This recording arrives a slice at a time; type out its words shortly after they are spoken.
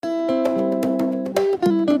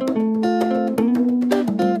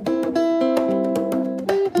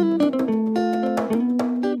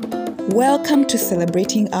to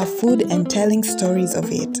celebrating our food and telling stories of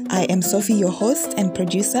it. I am Sophie, your host and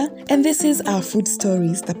producer, and this is Our Food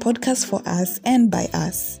Stories, the podcast for us and by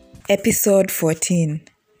us. Episode 14.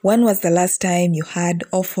 When was the last time you had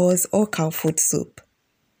offals or cow foot soup?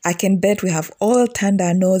 I can bet we have all turned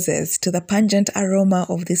our noses to the pungent aroma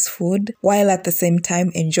of this food, while at the same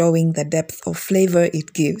time enjoying the depth of flavor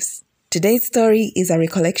it gives. Today's story is a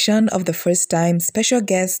recollection of the first time special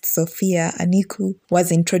guest Sophia Aniku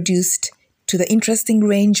was introduced to the interesting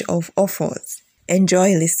range of offals. Enjoy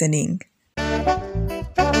listening.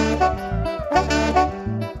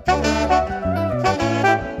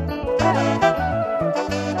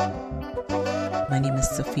 My name is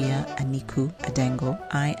Sophia Aniku Adengo.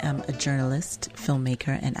 I am a journalist,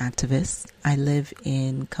 filmmaker, and activist. I live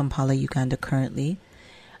in Kampala, Uganda currently.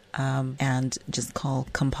 And just call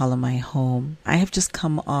Kampala my home. I have just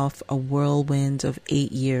come off a whirlwind of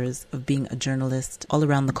 8 years of being a journalist all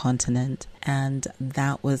around the continent. And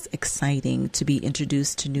that was exciting. To be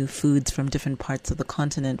introduced to new foods from different parts of the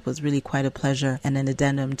continent was really quite a pleasure and an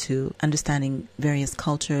addendum to understanding various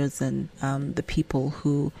cultures and the people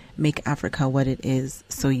who make Africa what it is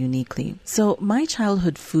so uniquely. So my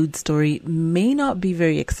childhood food story may not be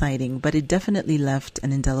very exciting, but it definitely left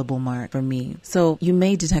an indelible mark for me. So you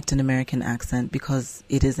may detect an American accent because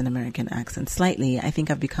it is an American accent. Slightly, I think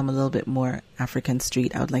I've become a little bit more African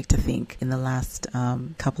street, I would like to think, in the last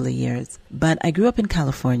couple of years. But I grew up in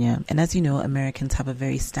California, and as you know, Americans have a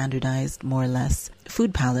very standardized, more or less,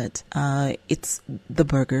 food palette. It's the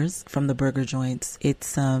burgers from the burger joints.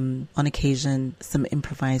 It's, on occasion, some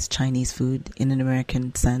improvised Chinese food in an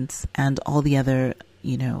American sense, and all the other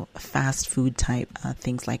fast food type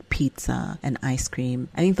things like pizza and ice cream.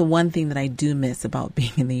 I think the one thing that I do miss about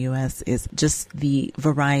being in the U.S. is just the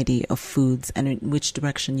variety of foods and in which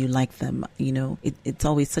direction you like them. It's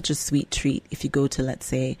always such a sweet treat if you go to, let's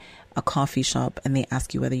say, a coffee shop and they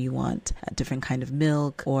ask you whether you want a different kind of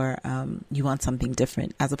milk or you want something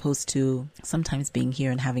different, as opposed to sometimes being here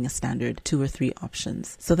and having a standard 2 or 3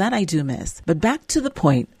 options. So that I do miss. But back to the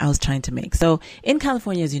point I was trying to make. So in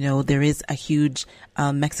California, as you know, there is a huge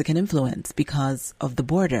Mexican influence because of the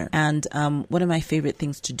border. And one of my favorite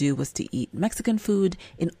things to do was to eat Mexican food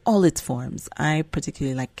in all its forms. I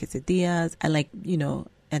particularly like quesadillas. I like,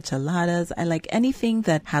 enchiladas. I like anything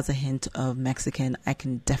that has a hint of Mexican. I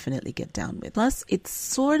can definitely get down with. Plus, it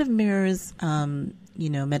sort of mirrors,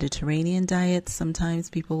 Mediterranean diets, sometimes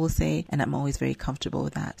people will say, and I'm always very comfortable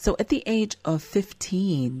with that. So at the age of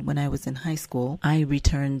 15, when I was in high school, I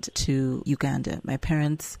returned to Uganda. My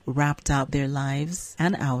parents wrapped up their lives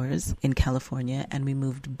and ours in California, and we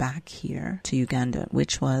moved back here to Uganda,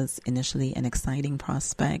 which was initially an exciting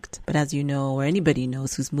prospect. But as you know, or anybody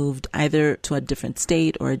knows who's moved either to a different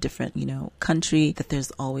state or a different, country, that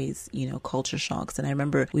there's always, culture shocks. And I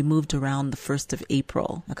remember we moved around the 1st of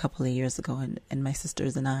April a couple of years ago, and my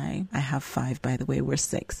sisters and I have 5, by the way, we're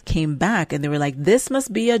 6, came back and they were like, this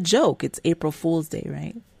must be a joke. It's April Fool's Day,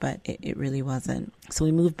 right? But it really wasn't. So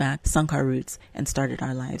we moved back, sunk our roots, and started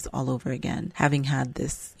our lives all over again, having had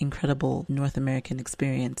this incredible North American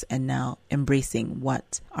experience and now embracing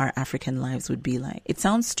what our African lives would be like. It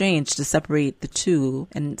sounds strange to separate the two,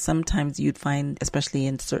 and sometimes you'd find, especially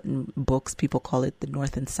in certain books, people call it the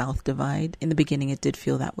North and South divide. In the beginning, it did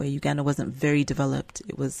feel that way. Uganda wasn't very developed.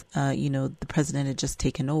 It was, the president had just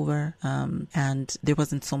taken over, and there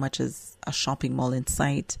wasn't so much as a shopping mall in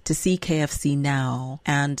sight. To see KFC now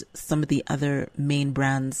and some of the other main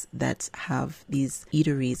brands that have these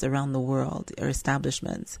eateries around the world or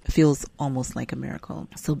establishments feels almost like a miracle.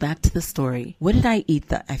 So back to the story. What did I eat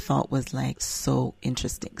that I thought was so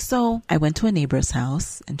interesting? So I went to a neighbor's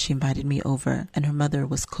house and she invited me over, and her mother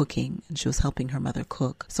was cooking and she was helping her mother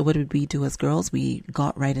cook. So what did we do as girls? We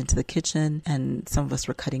got right into the kitchen, and some of us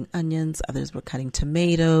were cutting onions, others were cutting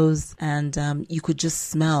tomatoes, and you could just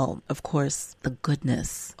smell, of course, the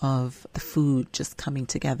goodness of the food just coming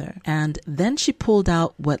together. And then she pulled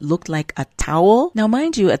out what looked like a towel. Now,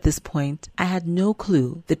 mind you, at this point, I had no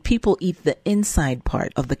clue that people eat the inside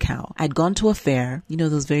part of the cow. I'd gone to a fair,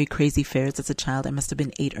 those very crazy fairs as a child. I must have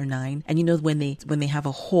been 8 or 9. And when they have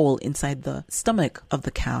a hole inside the stomach of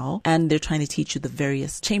the cow, and they're trying to teach you the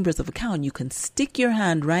various chambers of a cow, and you can stick your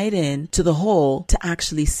hand right in to the hole to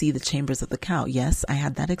actually see the chambers of the cow. Yes, I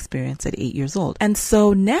had that experience at 8 years old. And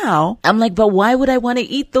so now I'm like, but why would I want to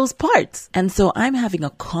eat those parts? And so I'm having a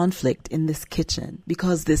conflict in this kitchen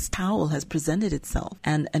because this towel has presented itself.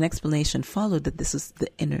 And an explanation followed that this was the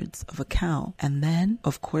innards of a cow. And then,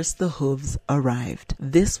 of course, the hooves arrived.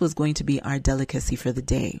 This was going to be our delicacy for the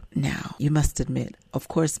day. Now, you must admit, of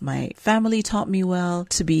course, my family taught me well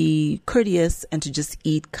to be courteous and to just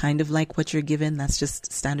eat kind of like what you're given. That's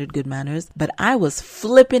just standard good manners. But I was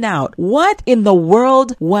flipping out. What in the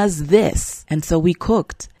world was this? And so we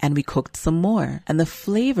cooked, and we cooked some more. And the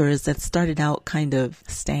flavors that started out kind of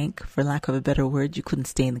stank, for lack of a better word, you couldn't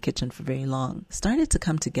stay in the kitchen for very long, started to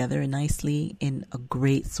come together nicely in a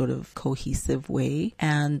great sort of cohesive way.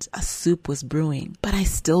 And a soup was brewing. But I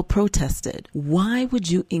still protested. Why would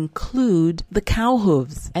you include the cow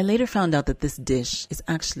hooves? I later found out that this dish is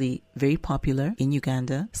actually very popular in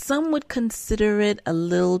Uganda. Some would consider it a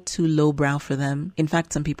little too lowbrow for them. In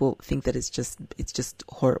fact, some people think that it's just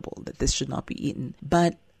horrible, that this should not be eaten.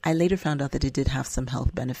 But I later found out that it did have some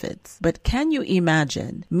health benefits. But can you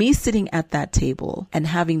imagine me sitting at that table and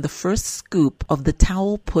having the first scoop of the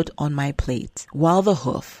towel put on my plate while the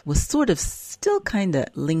hoof was sort of still kind of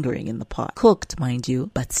lingering in the pot? Cooked, mind you,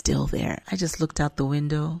 but still there. I just looked out the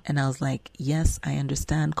window and I was like, yes, I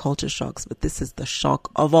understand culture shocks, but this is the shock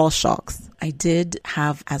of all shocks. I did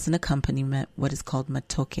have as an accompaniment what is called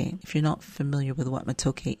matoke. If you're not familiar with what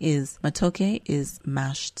matoke is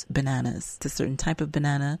mashed bananas. It's a certain type of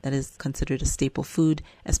banana that is considered a staple food,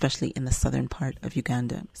 especially in the southern part of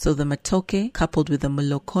Uganda. So the matoke coupled with the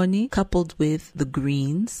molokoni, coupled with the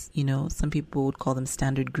greens, some people would call them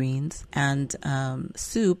standard greens, and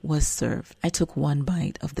soup was served. I took one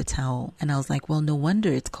bite of the towel and I was like, well, no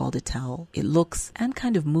wonder it's called a towel. It looks and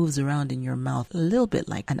kind of moves around in your mouth a little bit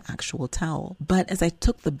like an actual towel. But as I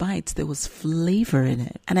took the bites, there was flavor in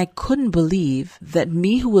it. And I couldn't believe that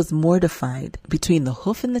me, who was mortified between the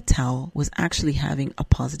hoof and the towel, was actually having a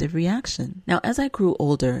positive reaction. Now, as I grew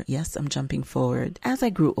older, yes, I'm jumping forward. As I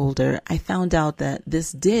grew older, I found out that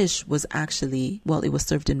this dish was actually, it was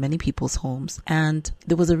served in many people's homes, and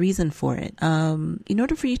there was a reason for it. In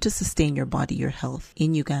order for you to sustain your body, your health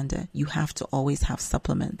in Uganda, you have to always have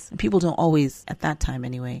supplements. And people don't always, at that time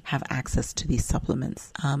anyway, have access to these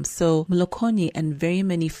supplements. So Molokoni and very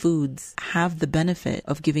many foods have the benefit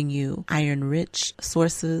of giving you iron-rich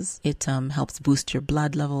sources. It helps boost your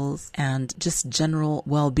blood levels and just general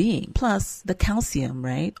well-being. Plus, the calcium,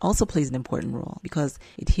 right, also plays an important role because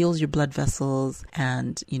it heals your blood vessels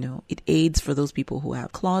and, it aids for those people who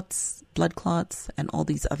have clots, blood clots, and all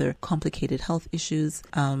these other complicated health issues.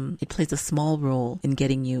 It plays a small role in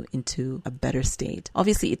getting you into a better state.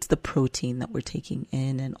 Obviously, it's the protein that we're taking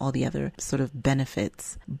in and all the other sort of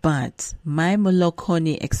benefits. But my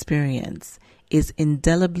Molokoni experience is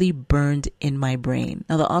indelibly burned in my brain.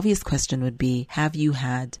 Now, the obvious question would be, have you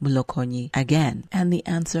had Molokoni again? And the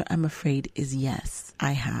answer, I'm afraid, is yes,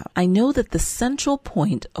 I have. I know that the central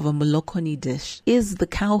point of a Molokoni dish is the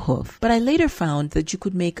cow hoof, but I later found that you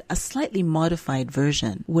could make a slightly modified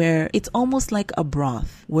version where it's almost like a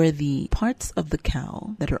broth, where the parts of the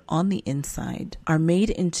cow that are on the inside are made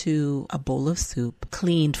into a bowl of soup,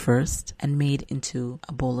 cleaned first, and made into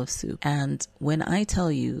a bowl of soup. And when I tell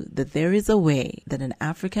you that there is a way that an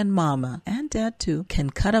African mama and dad too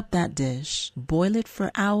can cut up that dish, boil it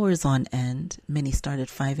for hours on end, many start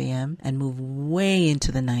at 5 a.m. and move way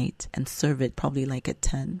into the night, and serve it probably like at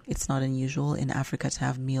 10. It's not unusual in Africa to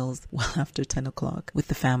have meals well after 10 o'clock with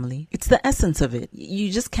the family. It's the essence of it.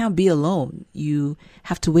 You just can't be alone. You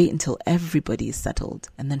have to wait until everybody is settled,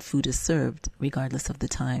 and then food is served regardless of the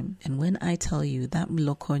time. And when I tell you that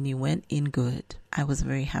Molokoni went in good, I was a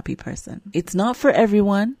very happy person. It's not for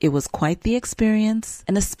everyone. It was quite the experience.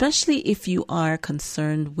 And especially if you are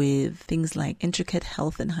concerned with things like intricate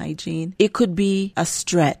health and hygiene, it could be a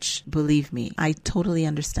stretch. Believe me, I totally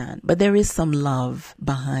understand. But there is some love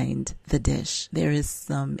behind the dish. There is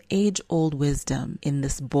some age-old wisdom in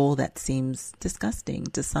this bowl that seems disgusting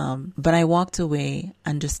to some. But I walked away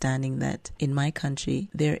understanding that in my country,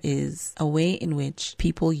 there is a way in which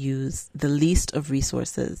people use the least of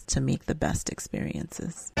resources to make the best experiences.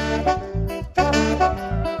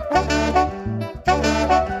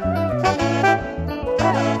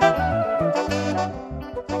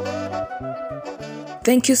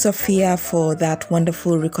 Thank you, Sophia, for that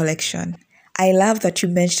wonderful recollection. I love that you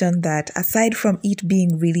mentioned that aside from it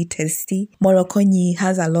being really tasty, Molokoni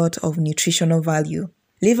has a lot of nutritional value.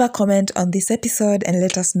 Leave a comment on this episode and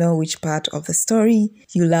let us know which part of the story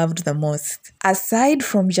you loved the most. Aside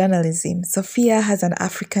from journalism, Sophia has an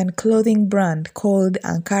African clothing brand called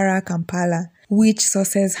Ankara Kampala, which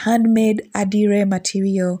sources handmade adire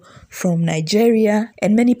material from Nigeria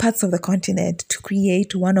and many parts of the continent to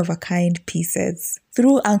create one-of-a-kind pieces.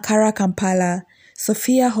 Through Ankara Kampala,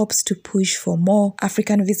 Sophia hopes to push for more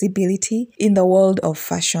African visibility in the world of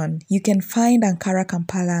fashion. You can find Ankara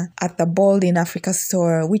Kampala at the Bold in Africa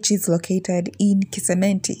store, which is located in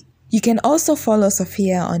Kisementi. You can also follow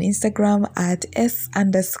Sophia on Instagram at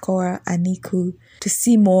 @s_Aniku to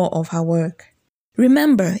see more of her work.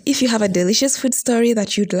 Remember, if you have a delicious food story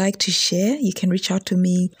that you'd like to share, you can reach out to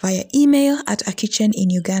me via email at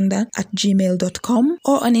akitcheninuganda@gmail.com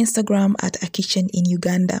or on Instagram at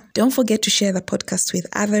akitcheninuganda. Don't forget to share the podcast with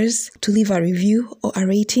others, to leave a review or a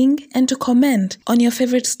rating, and to comment on your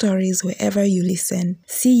favorite stories wherever you listen.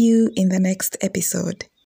 See you in the next episode.